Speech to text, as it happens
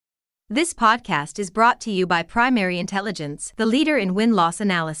This podcast is brought to you by Primary Intelligence, the leader in win-loss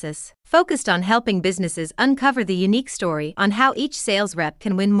analysis, focused on helping businesses uncover the unique story on how each sales rep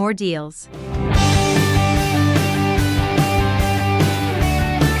can win more deals.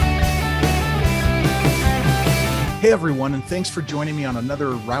 Hey everyone, and thanks for joining me on another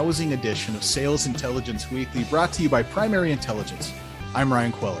rousing edition of Sales Intelligence Weekly, brought to you by Primary Intelligence. I'm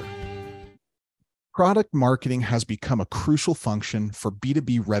Ryan Queller. Product marketing has become a crucial function for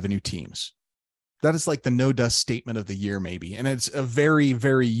B2B revenue teams. That is like the no dust statement of the year, maybe. And it's a very,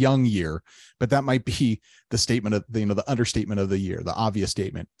 very young year, but that might be the statement of the understatement of the year, the obvious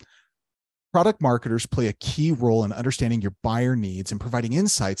statement. Product marketers play a key role in understanding your buyer needs and providing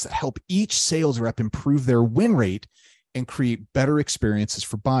insights that help each sales rep improve their win rate and create better experiences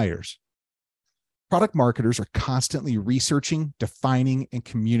for buyers. Product marketers are constantly researching, defining, and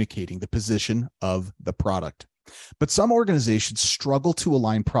communicating the position of the product. But some organizations struggle to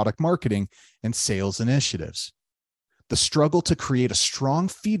align product marketing and sales initiatives. The struggle to create a strong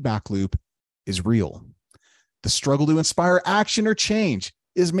feedback loop is real. The struggle to inspire action or change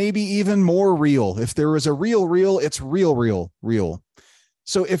is maybe even more real. If there is a real, it's real.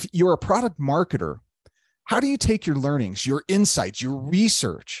 So if you're a product marketer, how do you take your learnings, your insights, your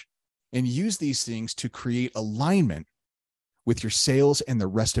research, and use these things to create alignment with your sales and the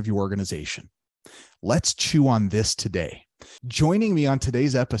rest of your organization? Let's chew on this today. Joining me on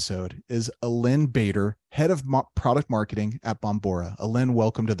today's episode is Alin Bader, Head of Product Marketing at Bombora. Alin,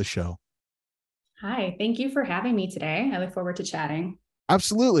 welcome to the show. Hi, thank you for having me today. I look forward to chatting.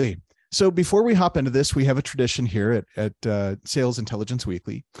 Absolutely. So before we hop into this, we have a tradition here at Sales Intelligence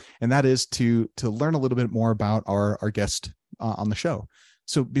Weekly, and that is to learn a little bit more about our guest on the show.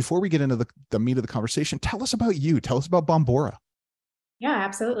 So before we get into the meat of the conversation, tell us about you. Tell us about Bombora. Yeah,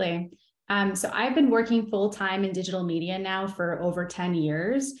 absolutely. So I've been working full-time in digital media now for over 10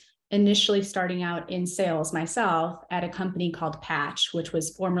 years, initially starting out in sales myself at a company called Patch, which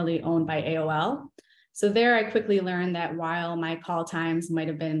was formerly owned by AOL. So there I quickly learned that while my call times might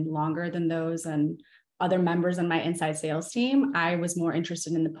have been longer than those and other members on my inside sales team, I was more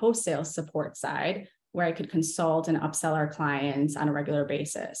interested in the post-sales support side, where I could consult and upsell our clients on a regular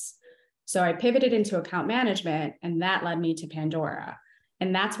basis. So I pivoted into account management, and that led me to Pandora.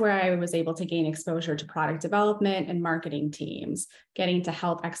 And that's where I was able to gain exposure to product development and marketing teams, getting to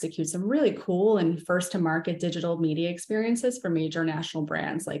help execute some really cool and first-to-market digital media experiences for major national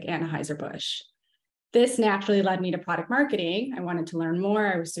brands like Anheuser-Busch. This naturally led me to product marketing. I wanted to learn more.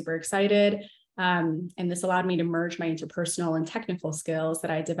 I was super excited. And this allowed me to merge my interpersonal and technical skills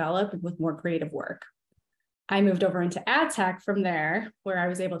that I developed with more creative work. I moved over into ad tech from there, where I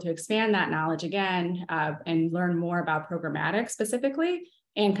was able to expand that knowledge again and learn more about programmatic specifically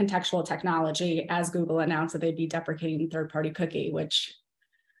and contextual technology, as Google announced that they'd be deprecating third-party cookie, which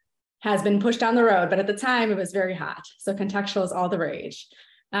has been pushed down the road. But at the time, it was very hot. So contextual is all the rage.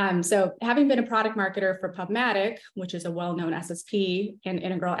 So having been a product marketer for PubMatic, which is a well-known SSP, and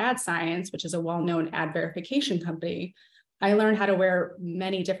Integral Ad Science, which is a well-known ad verification company, I learned how to wear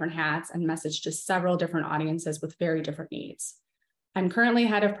many different hats and message to several different audiences with very different needs. I'm currently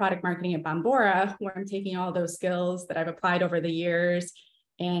head of product marketing at Bombora, where I'm taking all those skills that I've applied over the years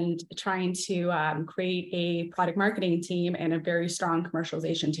and trying to create a product marketing team and a very strong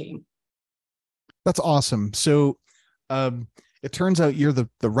commercialization team. That's awesome. So it turns out you're the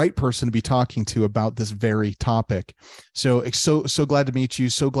right person to be talking to about this very topic. So glad to meet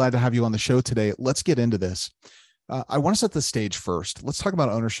you. So glad to have you on the show today. Let's get into this. I want to set the stage first. Let's talk about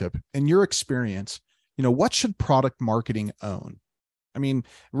ownership. In your experience, what should product marketing own? I mean,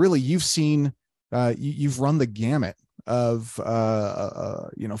 really, you've seen, you've run the gamut of,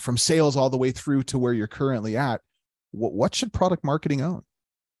 from sales all the way through to where you're currently at. What should product marketing own?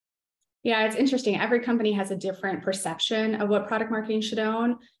 Yeah, it's interesting. Every company has a different perception of what product marketing should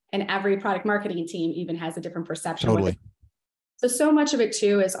own, and every product marketing team even has a different perception. Totally. So much of it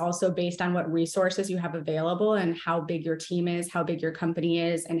too is also based on what resources you have available and how big your team is, how big your company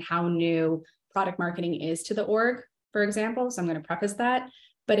is, and how new product marketing is to the org, for example. So I'm going to preface that.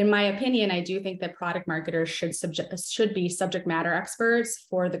 But in my opinion, I do think that product marketers should be subject matter experts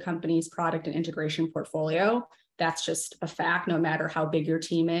for the company's product and integration portfolio. That's just a fact, no matter how big your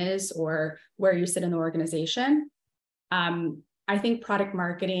team is or where you sit in the organization. I think product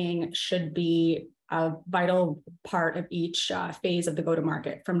marketing should be a vital part of each phase of the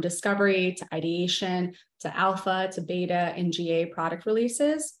go-to-market, from discovery to ideation to alpha to beta and GA product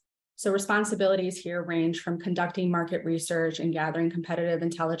releases. So responsibilities here range from conducting market research and gathering competitive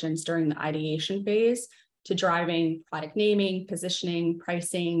intelligence during the ideation phase to driving product naming, positioning,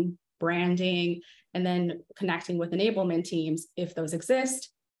 pricing, branding, and then connecting with enablement teams if those exist,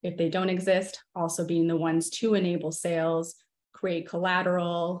 If they don't exist, also being the ones to enable sales, create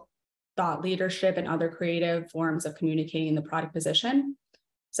collateral, thought leadership, and other creative forms of communicating the product position.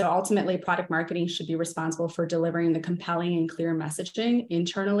 So ultimately, product marketing should be responsible for delivering the compelling and clear messaging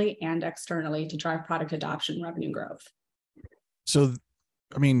internally and externally to drive product adoption and revenue growth. So,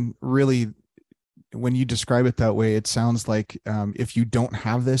 I mean, really, when you describe it that way, it sounds like if you don't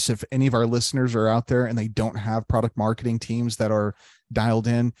have this, if any of our listeners are out there and they don't have product marketing teams that are dialed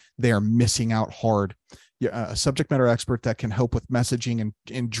in, they are missing out hard. A subject matter expert that can help with messaging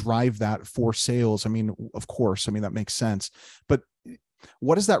and drive that for sales. I mean, of course, I mean, that makes sense. But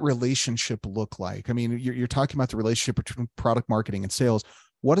what does that relationship look like? I mean, you're talking about the relationship between product marketing and sales.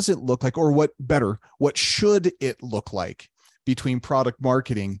 What does it look like, or what should it look like between product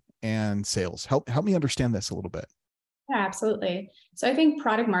marketing and sales? Help me understand this a little bit. Yeah, absolutely. So I think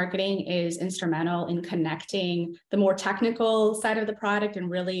product marketing is instrumental in connecting the more technical side of the product and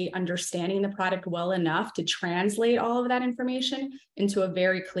really understanding the product well enough to translate all of that information into a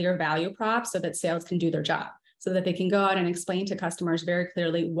very clear value prop so that sales can do their job, so that they can go out and explain to customers very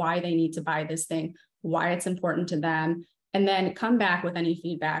clearly why they need to buy this thing, why it's important to them, and then come back with any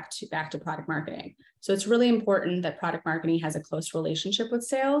feedback back to product marketing. So it's really important that product marketing has a close relationship with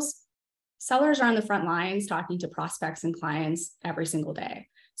sales. Sellers are on the front lines talking to prospects and clients every single day.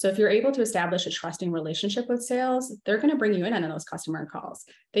 So if you're able to establish a trusting relationship with sales, they're going to bring you in on those customer calls.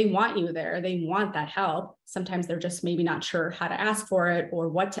 They want you there. They want that help. Sometimes they're just maybe not sure how to ask for it or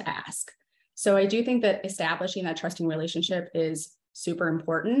what to ask. So I do think that establishing that trusting relationship is super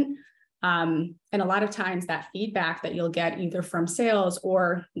important. And a lot of times that feedback that you'll get either from sales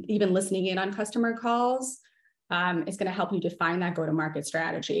or even listening in on customer calls is going to help you define that go-to-market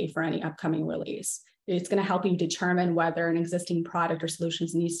strategy for any upcoming release. It's going to help you determine whether an existing product or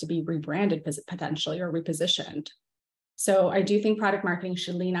solutions needs to be rebranded potentially or repositioned. So I do think product marketing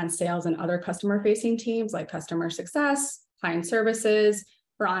should lean on sales and other customer-facing teams like customer success, client services,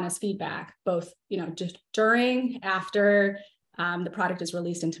 for honest feedback, both just during, after the product is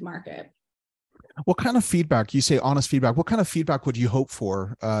released into market. What kind of feedback? You say honest feedback. What kind of feedback would you hope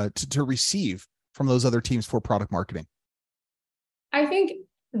for to receive from those other teams for product marketing? I think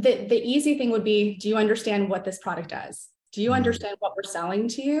the easy thing would be, do you understand what this product does? Do you understand what we're selling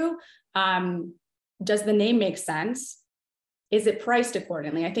to you? Does the name make sense? Is it priced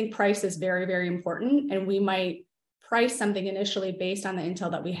accordingly? I think price is very, very important. And we might price something initially based on the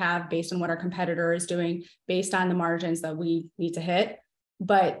intel that we have, based on what our competitor is doing, based on the margins that we need to hit.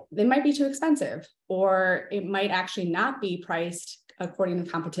 But they might be too expensive, or it might actually not be priced according to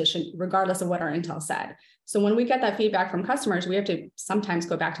competition, regardless of what our intel said. So when we get that feedback from customers, we have to sometimes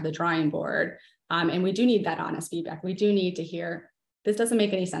go back to the drawing board. And we do need that honest feedback. We do need to hear, this doesn't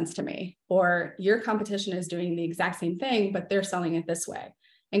make any sense to me, or your competition is doing the exact same thing, but they're selling it this way.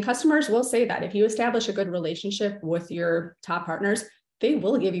 And customers will say that. If you establish a good relationship with your top partners, they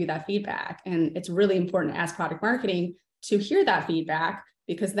will give you that feedback. And it's really important as product marketing to hear that feedback,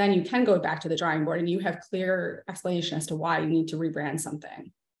 because then you can go back to the drawing board and you have clear explanation as to why you need to rebrand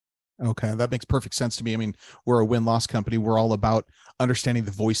something. Okay, that makes perfect sense to me. I mean, we're a win-loss company. We're all about understanding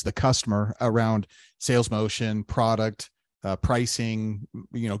the voice of the customer around sales motion, product, pricing,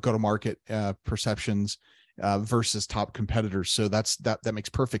 go-to-market perceptions versus top competitors. So that makes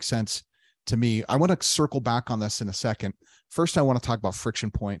perfect sense to me. I want to circle back on this in a second. First, I want to talk about friction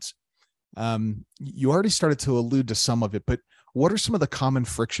points. You already started to allude to some of it, but what are some of the common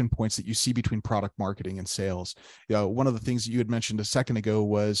friction points that you see between product marketing and sales? One of the things that you had mentioned a second ago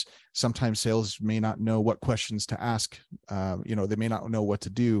was sometimes sales may not know what questions to ask. They may not know what to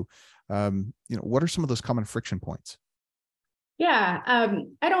do. What are some of those common friction points? Yeah,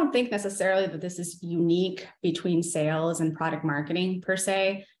 I don't think necessarily that this is unique between sales and product marketing per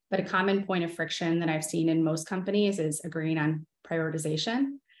se, but a common point of friction that I've seen in most companies is agreeing on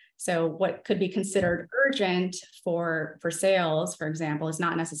prioritization. So what could be considered urgent for sales, for example, is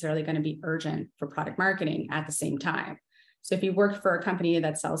not necessarily going to be urgent for product marketing at the same time. So if you work for a company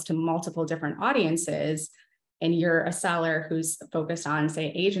that sells to multiple different audiences and you're a seller who's focused on,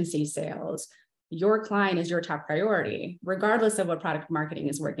 say, agency sales, your client is your top priority, regardless of what product marketing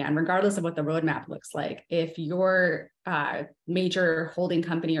is working on, regardless of what the roadmap looks like. If your major holding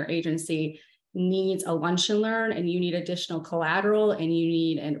company or agency needs a lunch and learn and you need additional collateral and you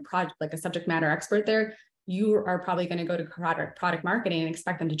need a project like a subject matter expert there, you are probably going to go to product marketing and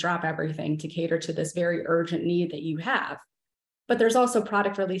expect them to drop everything to cater to this very urgent need that you have. But there's also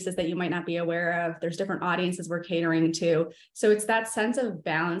product releases that you might not be aware of. There's different audiences we're catering to. So it's that sense of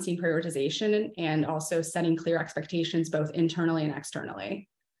balancing prioritization and also setting clear expectations, both internally and externally.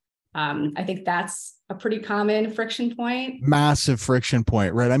 I think that's a pretty common friction point. Massive friction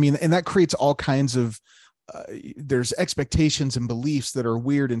point, right? I mean, and that creates all kinds of, there's expectations and beliefs that are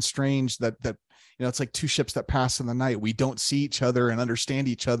weird and strange that, it's like two ships that pass in the night. We don't see each other and understand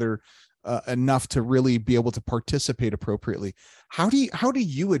each other enough to really be able to participate appropriately. How do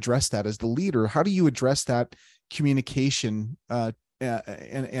you address that as the leader? How do you address that communication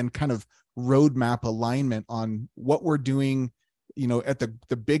and kind of roadmap alignment on what we're doing, at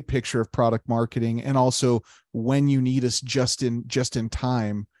the big picture of product marketing, and also when you need us just in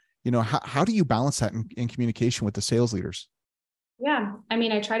time? How do you balance that in communication with the sales leaders? Yeah. I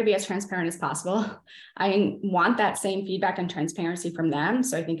mean, I try to be as transparent as possible. I want that same feedback and transparency from them.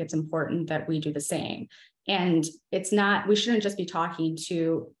 So I think it's important that we do the same. And we shouldn't just be talking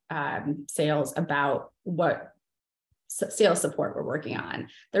to sales about what sales support we're working on.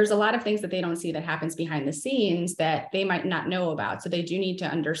 There's a lot of things that they don't see that happens behind the scenes that they might not know about. So they do need to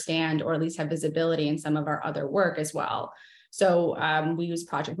understand, or at least have visibility in some of our other work as well. So we use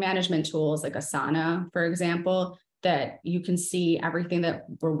project management tools like Asana, for example, that you can see everything that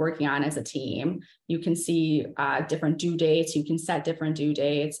we're working on as a team. You can see different due dates, you can set different due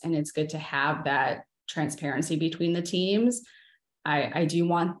dates, and it's good to have that transparency between the teams. I do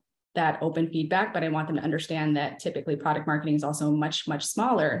want that open feedback, but I want them to understand that typically product marketing is also much, much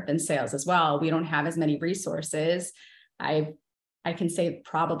smaller than sales as well. We don't have as many resources. I can say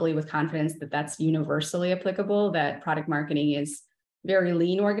probably with confidence that that's universally applicable, that product marketing is very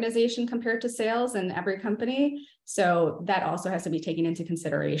lean organization compared to sales in every company. So that also has to be taken into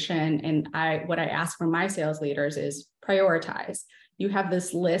consideration. And what I ask from my sales leaders is prioritize. You have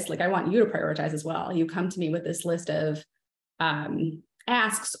this list, like I want you to prioritize as well. You come to me with this list of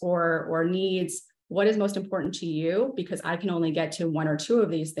asks or needs. What is most important to you? Because I can only get to one or two of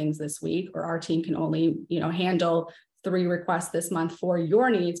these things this week, or our team can only, handle 3 requests this month for your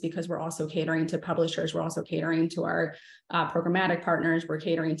needs, because we're also catering to publishers. We're also catering to our programmatic partners. We're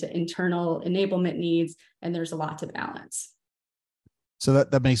catering to internal enablement needs, and there's a lot to balance. So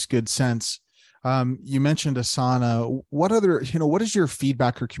that makes good sense. You mentioned Asana. What does your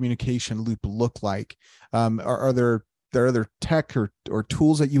feedback or communication loop look like? Are there other tech or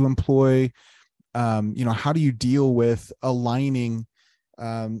tools that you employ? How do you deal with aligning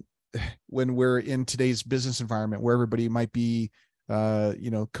when we're in today's business environment where everybody might be,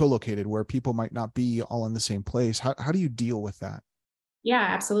 co-located, where people might not be all in the same place? How do you deal with that? Yeah,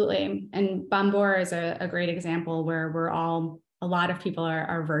 absolutely. And Bombora is a great example where a lot of people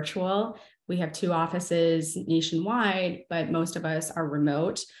are virtual. We have 2 offices nationwide, but most of us are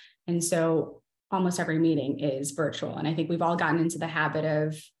remote. And so almost every meeting is virtual. And I think we've all gotten into the habit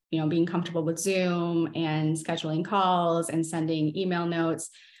of, being comfortable with Zoom and scheduling calls and sending email notes.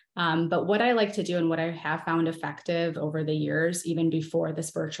 But what I like to do, and what I have found effective over the years, even before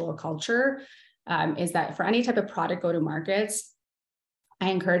this virtual culture, is that for any type of product go-to-markets, I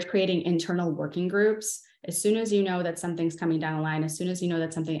encourage creating internal working groups. As soon as you know that something's coming down the line, as soon as you know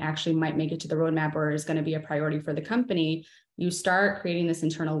that something actually might make it to the roadmap or is going to be a priority for the company, you start creating this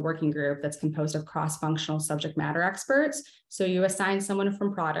internal working group that's composed of cross-functional subject matter experts. So you assign someone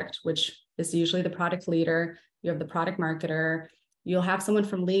from product, which is usually the product leader. You have the product marketer. You'll have someone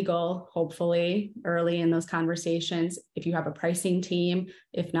from legal, hopefully, early in those conversations. If you have a pricing team,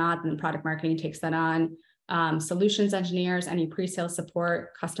 if not, then product marketing takes that on. Solutions engineers, any pre-sales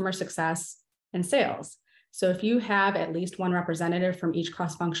support, customer success, and sales. So if you have at least one representative from each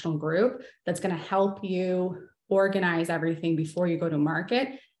cross-functional group, that's going to help you organize everything before you go to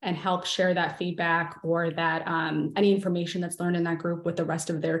market and help share that feedback or that any information that's learned in that group with the rest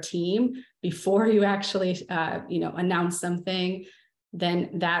of their team before you actually announce something, then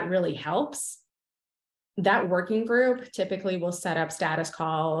that really helps. That working group typically will set up status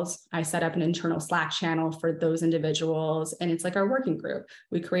calls. I set up an internal Slack channel for those individuals, and it's like our working group.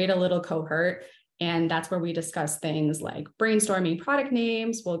 We create a little cohort, and that's where we discuss things like brainstorming product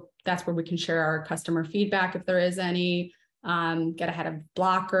names. Well, that's where we can share our customer feedback if there is any, get ahead of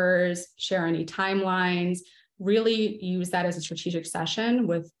blockers, share any timelines, really use that as a strategic session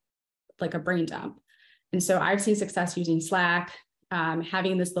with like a brain dump. And so I've seen success using Slack,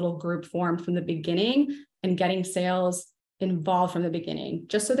 having this little group formed from the beginning and getting sales involved from the beginning,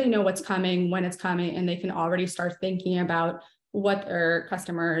 just so they know what's coming, when it's coming, and they can already start thinking about what their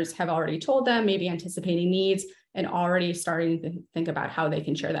customers have already told them, maybe anticipating needs, and already starting to think about how they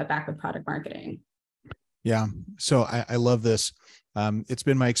can share that back with product marketing. Yeah. So I love this. It's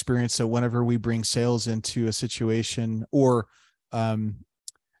been my experience that whenever we bring sales into a situation or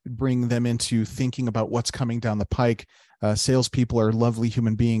bring them into thinking about what's coming down the pike, salespeople are lovely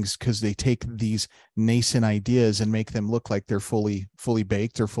human beings because they take these nascent ideas and make them look like they're fully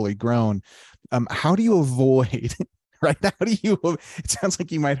baked or fully grown. How do you avoid right? How do you, it sounds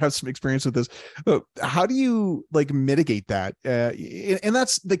like you might have some experience with this. How do you like mitigate that? And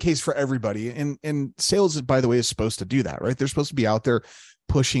that's the case for everybody. And sales, by the way, is supposed to do that, right? They're supposed to be out there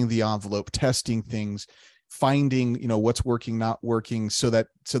pushing the envelope, testing things, finding, what's working, not working, so that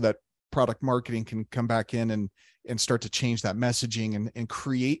product marketing can come back in and start to change that messaging and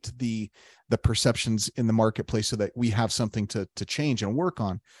create the perceptions in the marketplace so that we have something to change and work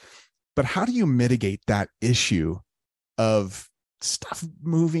on. But how do you mitigate that issue of stuff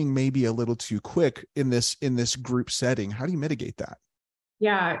moving maybe a little too quick in this group setting? How do you mitigate that?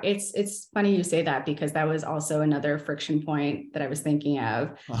 Yeah, it's funny you say that, because that was also another friction point that I was thinking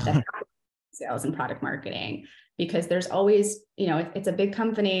of, that sales and product marketing, because there's always, it's a big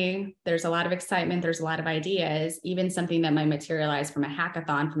company. There's a lot of excitement. There's a lot of ideas, even something that might materialize from a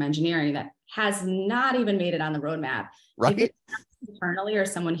hackathon from engineering that has not even made it on the roadmap. Right. If it internally or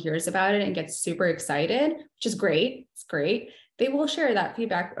someone hears about it and gets super excited, which is great. It's great. They will share that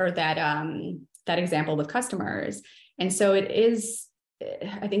feedback or that example with customers. And so it is,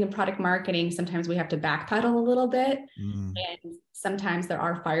 I think in product marketing, sometimes we have to backpedal a little bit. And sometimes there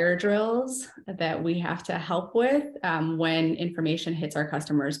are fire drills that we have to help with when information hits our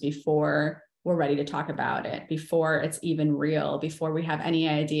customers before we're ready to talk about it, before it's even real, before we have any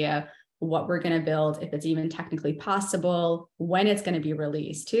idea what we're going to build, if it's even technically possible, when it's going to be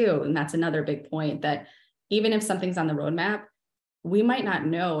released too. And that's another big point, that even if something's on the roadmap, we might not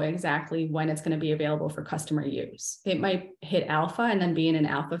know exactly when it's going to be available for customer use. It might hit alpha and then be in an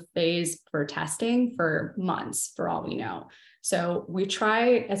alpha phase for testing for months, for all we know. So we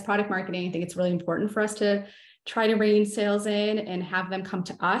try, as product marketing, I think it's really important for us to try to rein sales in and have them come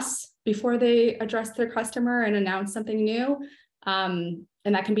to us before they address their customer and announce something new.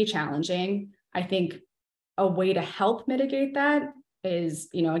 And that can be challenging. I think a way to help mitigate that is,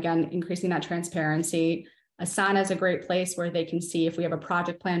 again, increasing that transparency. Asana is a great place where they can see if we have a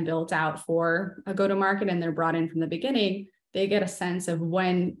project plan built out for a go-to-market and they're brought in from the beginning, they get a sense of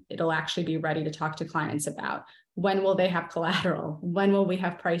when it'll actually be ready to talk to clients about. When will they have collateral? When will we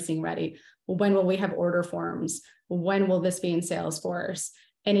have pricing ready? When will we have order forms? When will this be in Salesforce?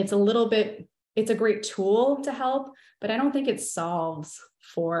 And it's a great tool to help, but I don't think it solves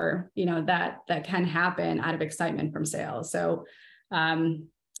for, that can happen out of excitement from sales. So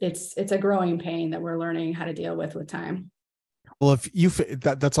it's a growing pain that we're learning how to deal with time. Well,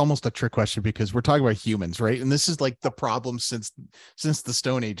 that's almost a trick question, because we're talking about humans, right? And this is like the problem since the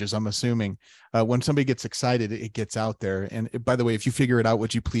Stone Ages, I'm assuming. When somebody gets excited, it gets out there. And by the way, if you figure it out,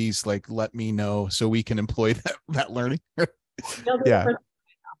 would you please let me know so we can employ that learning? Yeah.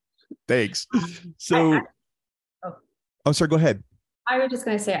 Thanks. So, I'm sorry, go ahead. I was just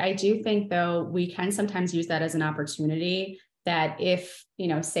going to say, I do think though, we can sometimes use that as an opportunity, that if,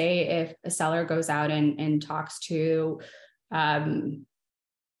 say if a seller goes out and talks to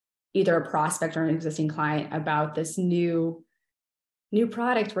either a prospect or an existing client about this new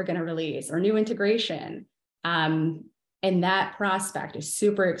product we're going to release or new integration, and that prospect is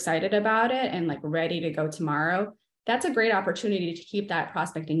super excited about it and ready to go tomorrow, that's a great opportunity to keep that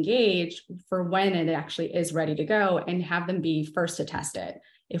prospect engaged for when it actually is ready to go and have them be first to test it.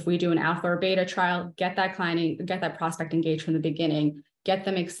 If we do an alpha or beta trial, get that prospect engaged from the beginning, get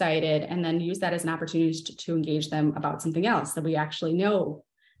them excited, and then use that as an opportunity to engage them about something else that we actually know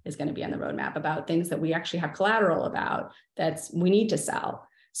is going to be on the roadmap, about things that we actually have collateral about that we need to sell.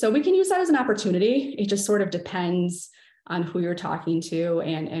 So we can use that as an opportunity. It just sort of depends on who you're talking to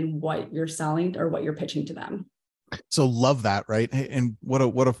and what you're selling or what you're pitching to them. So love that, right? And what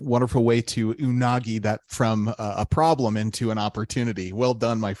a wonderful way to unagi that from a problem into an opportunity. Well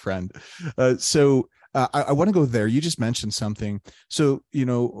done, my friend. I want to go there. You just mentioned something. So,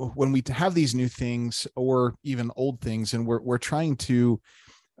 when we have these new things or even old things, and we're trying to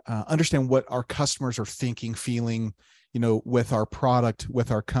understand what our customers are thinking, feeling, with our product,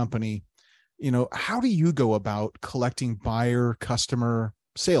 with our company, how do you go about collecting buyer, customer,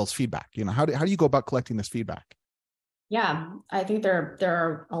 sales feedback? How do you go about collecting this feedback? Yeah, I think there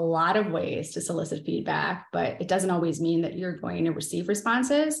are a lot of ways to solicit feedback, but it doesn't always mean that you're going to receive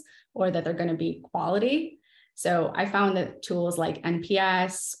responses or that they're going to be quality. So I found that tools like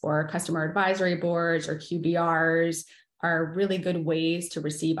NPS or customer advisory boards or QBRs are really good ways to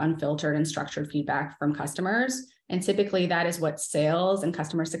receive unfiltered and structured feedback from customers. And typically that is what sales and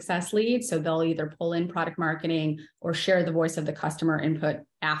customer success leads. So they'll either pull in product marketing or share the voice of the customer input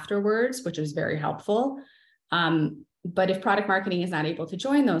afterwards, which is very helpful. But if product marketing is not able to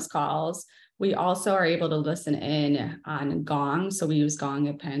join those calls, we also are able to listen in on Gong. So we use Gong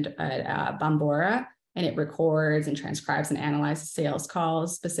at Bombora, and it records and transcribes and analyzes sales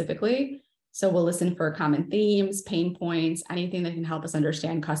calls specifically. So we'll listen for common themes, pain points, anything that can help us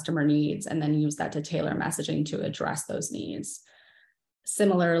understand customer needs, and then use that to tailor messaging to address those needs.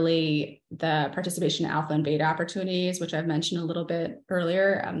 Similarly, the participation in alpha and beta opportunities, which I've mentioned a little bit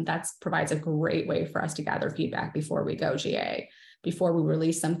earlier, that provides a great way for us to gather feedback before we go GA. Before we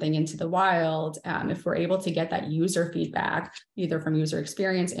release something into the wild, if we're able to get that user feedback, either from user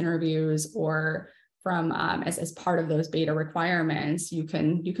experience interviews or from as part of those beta requirements, you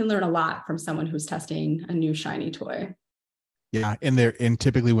can learn a lot from someone who's testing a new shiny toy. Yeah, and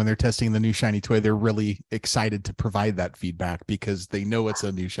typically when they're testing the new shiny toy, they're really excited to provide that feedback because they know it's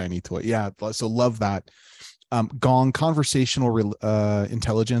a new shiny toy. Yeah, so love that. Gong, conversational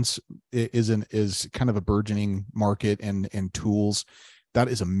intelligence is kind of a burgeoning market and tools. That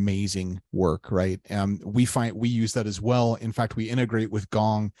is amazing work, right? We use that as well. In fact, we integrate with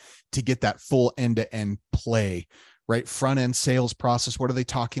Gong to get that full end-to-end play, right? Front end sales process. What are they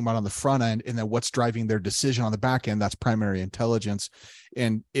talking about on the front end? And then what's driving their decision on the back end? That's primary intelligence.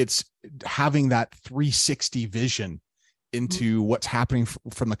 And it's having that 360 vision into what's happening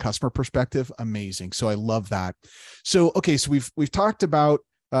from the customer perspective. Amazing. So I love that. So, okay. So we've talked about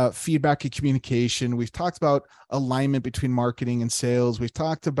feedback and communication. We've talked about alignment between marketing and sales. We've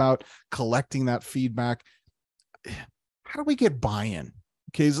talked about collecting that feedback. How do we get buy-in?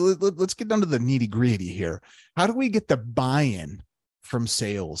 Okay, so let's get down to the nitty-gritty here. How do we get the buy-in from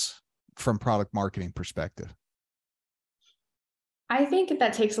sales, from product marketing perspective? I think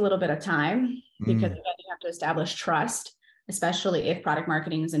that takes a little bit of time because again, you have to establish trust, especially if product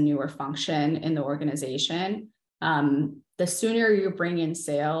marketing is a newer function in the organization. The sooner you bring in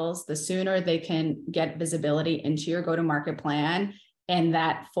sales, the sooner they can get visibility into your go-to-market plan, and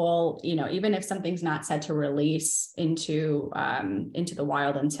that full, even if something's not set to release into the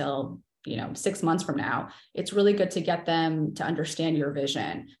wild until 6 months from now, it's really good to get them to understand your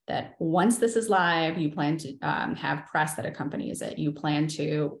vision, that once this is live, you plan to have press that accompanies it. You plan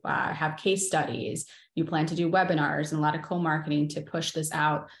to have case studies. You plan to do webinars and a lot of co-marketing to push this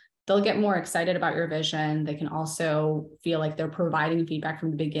out. They'll get more excited about your vision. They can also feel like they're providing feedback from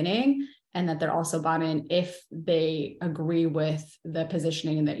the beginning, and that they're also bought in if they agree with the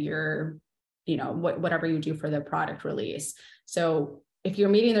positioning that you're, whatever you do for the product release. So if you're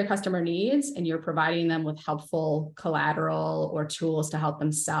meeting their customer needs and you're providing them with helpful collateral or tools to help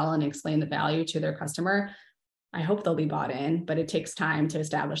them sell and explain the value to their customer, I hope they'll be bought in, but it takes time to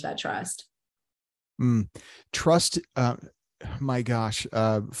establish that trust. Trust. My gosh,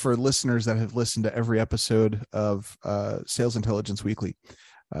 for listeners that have listened to every episode of Sales Intelligence Weekly,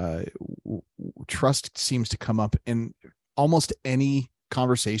 trust seems to come up in almost any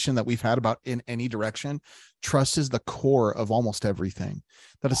conversation that we've had about in any direction. Trust is the core of almost everything.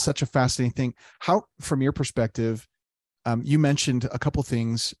 That is such a fascinating thing. How, from your perspective, you mentioned a couple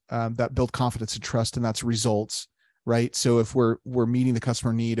things that build confidence and trust, and that's results, right? So if we're meeting the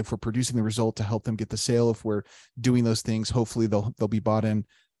customer need, if we're producing the result to help them get the sale, if we're doing those things, hopefully they'll be bought in.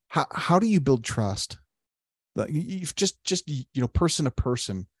 How do you build trust? Just person to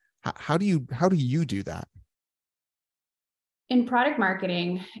person. How do you do that? In product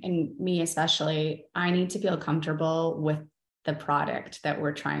marketing, and me especially, I need to feel comfortable with the product that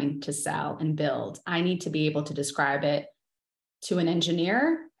we're trying to sell and build. I need to be able to describe it to an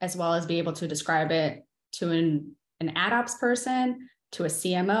engineer, as well as be able to describe it to an ad ops person, to a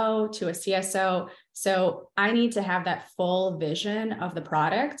CMO, to a CSO. So I need to have that full vision of the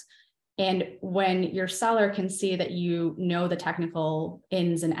product. And when your seller can see that you know the technical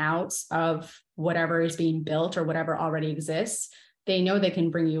ins and outs of whatever is being built or whatever already exists, they know they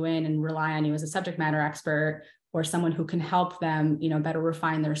can bring you in and rely on you as a subject matter expert or someone who can help them, better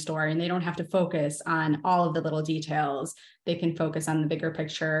refine their story. And they don't have to focus on all of the little details. They can focus on the bigger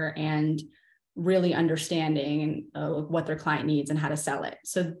picture and really understanding what their client needs and how to sell it.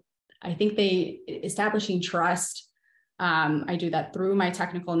 So I think establishing trust, I do that through my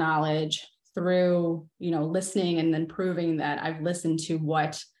technical knowledge, through, listening and then proving that I've listened to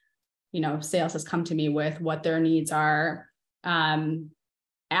what, sales has come to me with, what their needs are,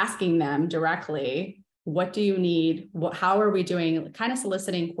 asking them directly, what do you need? How are we doing? Kind of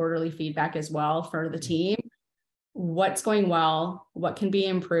soliciting quarterly feedback as well for the team. What's going well? What can be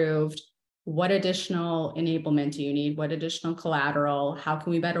improved? What additional enablement do you need? What additional collateral? How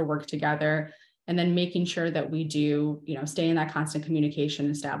can we better work together? And then making sure that we do, stay in that constant communication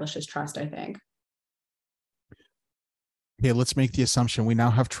establishes trust, I think. Okay, let's make the assumption we now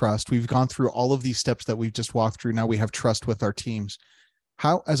have trust. We've gone through all of these steps that we've just walked through. Now we have trust with our teams.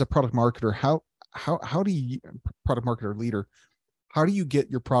 How, as a product marketer, how do you, product marketer leader, how do you get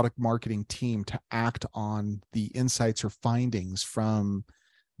your product marketing team to act on the insights or findings from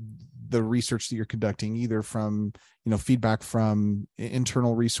the research that you're conducting, either from, feedback from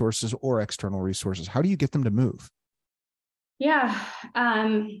internal resources or external resources? How do you get them to move? Yeah.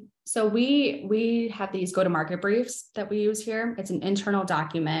 So we have these go-to-market briefs that we use here. It's an internal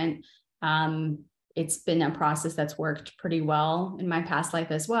document. It's been a process that's worked pretty well in my past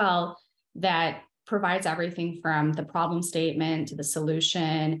life as well, that provides everything from the problem statement to the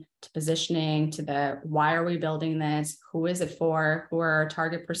solution to positioning to the why are we building this, who is it for, who are our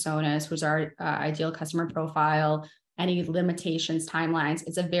target personas, who's our ideal customer profile, any limitations, timelines.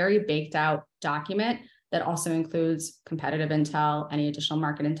 It's a very baked out document that also includes competitive intel, any additional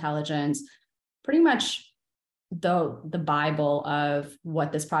market intelligence, pretty much the Bible of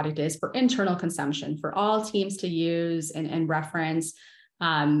what this product is for internal consumption, for all teams to use and reference.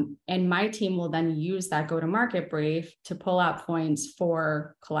 And my team will then use that go-to-market brief to pull out points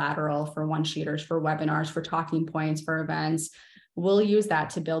for collateral, for one-sheeters, for webinars, for talking points, for events. We'll use that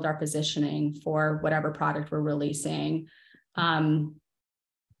to build our positioning for whatever product we're releasing.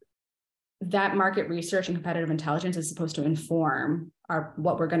 That market research and competitive intelligence is supposed to inform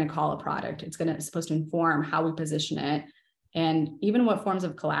what we're going to call a product. It's supposed to inform how we position it, and even what forms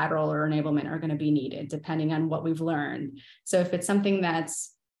of collateral or enablement are going to be needed, depending on what we've learned. So if it's something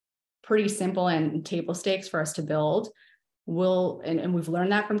that's pretty simple and table stakes for us to build, and we've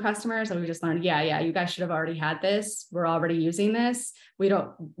learned that from customers, and we just learned, yeah, you guys should have already had this. We're already using this. We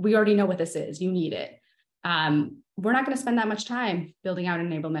already know what this is. You need it. We're not going to spend that much time building out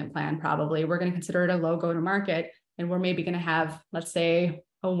an enablement plan. Probably we're going to consider it a low go to market, and we're maybe going to have, let's say,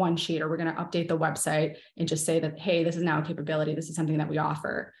 a one sheet, or we're going to update the website and just say that, hey, this is now a capability. This is something that we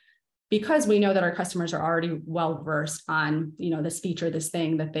offer, because we know that our customers are already well versed on, this feature, this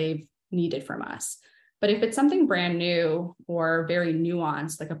thing that they've needed from us. But if it's something brand new or very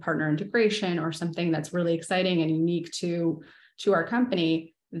nuanced, like a partner integration or something that's really exciting and unique to our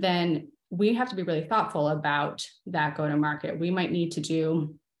company, then we have to be really thoughtful about that go-to-market. We might need to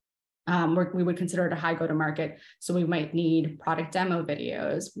do, we would consider it a high go-to-market. So we might need product demo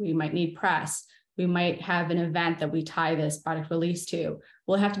videos. We might need press. We might have an event that we tie this product release to.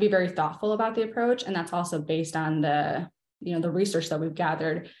 We'll have to be very thoughtful about the approach. And that's also based on the research that we've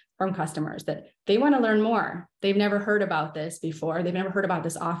gathered from customers, that they want to learn more. They've never heard about this before. They've never heard about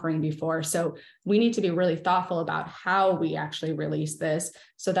this offering before. So we need to be really thoughtful about how we actually release this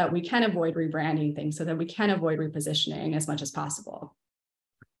so that we can avoid rebranding things, so that we can avoid repositioning as much as possible.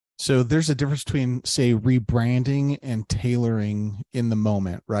 So there's a difference between, say, rebranding and tailoring in the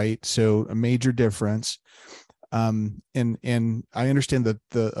moment, right? So a major difference. And I understand that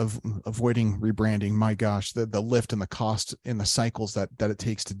avoiding rebranding, my gosh, the lift and the cost and the cycles that it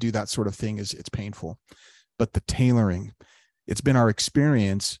takes to do that sort of thing it's painful. But the tailoring, it's been our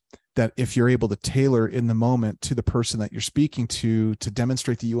experience that if you're able to tailor in the moment to the person that you're speaking to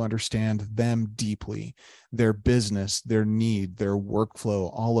demonstrate that you understand them deeply, their business, their need, their workflow,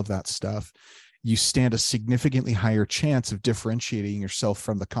 all of that stuff, you stand a significantly higher chance of differentiating yourself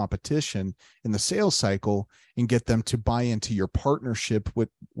from the competition in the sales cycle and get them to buy into your partnership,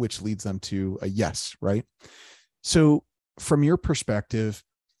 which leads them to a yes, right? So from your perspective,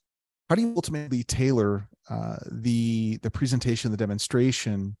 how do you ultimately tailor the presentation, the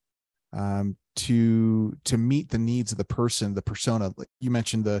demonstration to meet the needs of the person, the persona? Like you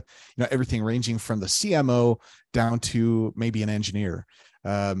mentioned, everything ranging from the CMO down to maybe an engineer.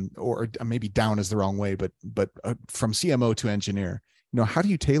 Or maybe down is the wrong way, but from CMO to engineer, how do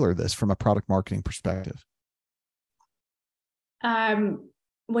you tailor this from a product marketing perspective?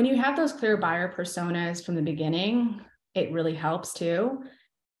 When you have those clear buyer personas from the beginning, it really helps too.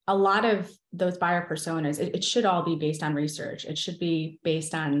 A lot of those buyer personas, it should all be based on research. It should be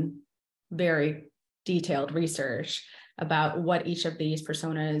based on very detailed research about what each of these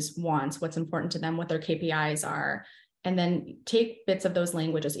personas wants, what's important to them, what their KPIs are. And then take bits of those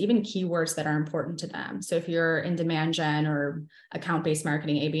languages, even keywords that are important to them. So if you're in demand gen or account-based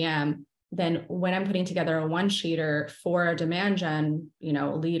marketing, ABM, then when I'm putting together a one-sheeter for a demand gen,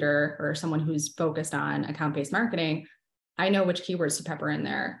 leader or someone who's focused on account-based marketing, I know which keywords to pepper in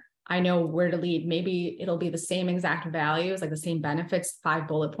there. I know where to lead. Maybe it'll be the same exact values, like the same benefits, 5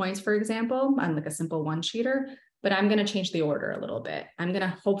 bullet points, for example, on like a simple one-sheeter. But I'm going to change the order a little bit. I'm going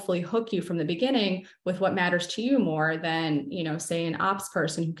to hopefully hook you from the beginning with what matters to you more than, say an ops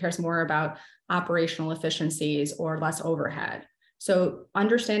person who cares more about operational efficiencies or less overhead. So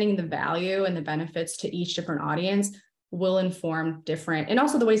understanding the value and the benefits to each different audience will inform different, and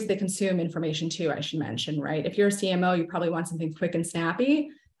also the ways that they consume information too, I should mention, right? If you're a CMO, you probably want something quick and snappy.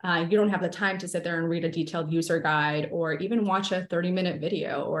 You don't have the time to sit there and read a detailed user guide or even watch a 30-minute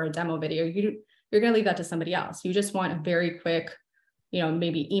video or a demo video. You're going to leave that to somebody else. You just want a very quick,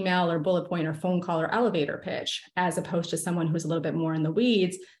 maybe email or bullet point or phone call or elevator pitch, as opposed to someone who's a little bit more in the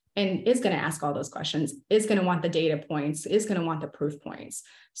weeds and is going to ask all those questions, is going to want the data points, is going to want the proof points.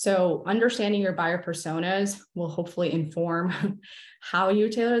 So understanding your buyer personas will hopefully inform how you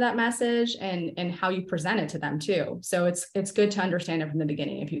tailor that message and how you present it to them too. So it's good to understand it from the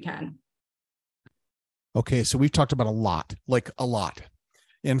beginning if you can. Okay, so we've talked about a lot.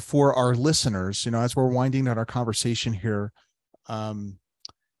 And for our listeners, as we're winding down our conversation here,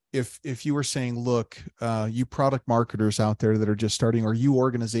 if you were saying, look, you product marketers out there that are just starting, or you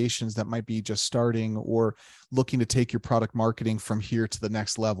organizations that might be just starting or looking to take your product marketing from here to the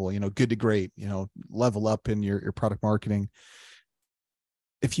next level, good to great, level up in your product marketing.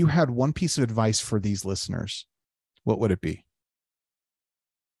 If you had one piece of advice for these listeners, what would it be?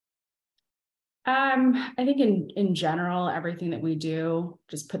 I think in general, everything that we do,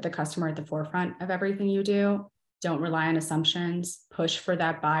 just put the customer at the forefront of everything you do. Don't rely on assumptions, push for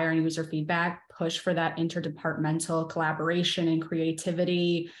that buyer and user feedback, push for that interdepartmental collaboration and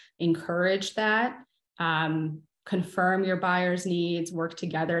creativity, encourage that, confirm your buyer's needs, work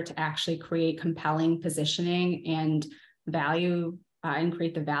together to actually create compelling positioning and value and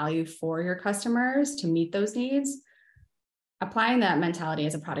create the value for your customers to meet those needs. Applying that mentality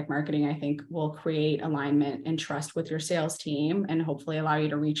as a product marketing, I think, will create alignment and trust with your sales team and hopefully allow you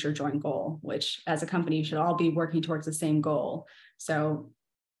to reach your joint goal, which as a company, you should all be working towards the same goal. So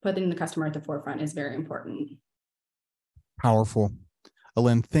putting the customer at the forefront is very important. Powerful.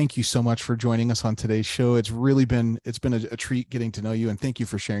 Ellen, thank you so much for joining us on today's show. It's been a treat getting to know you, and thank you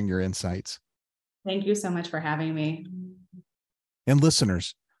for sharing your insights. Thank you so much for having me. And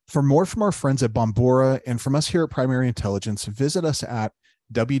listeners, for more from our friends at Bombora and from us here at Primary Intelligence, visit us at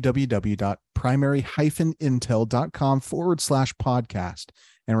www.primary-intel.com/podcast.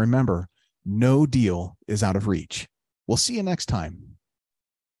 And remember, no deal is out of reach. We'll see you next time.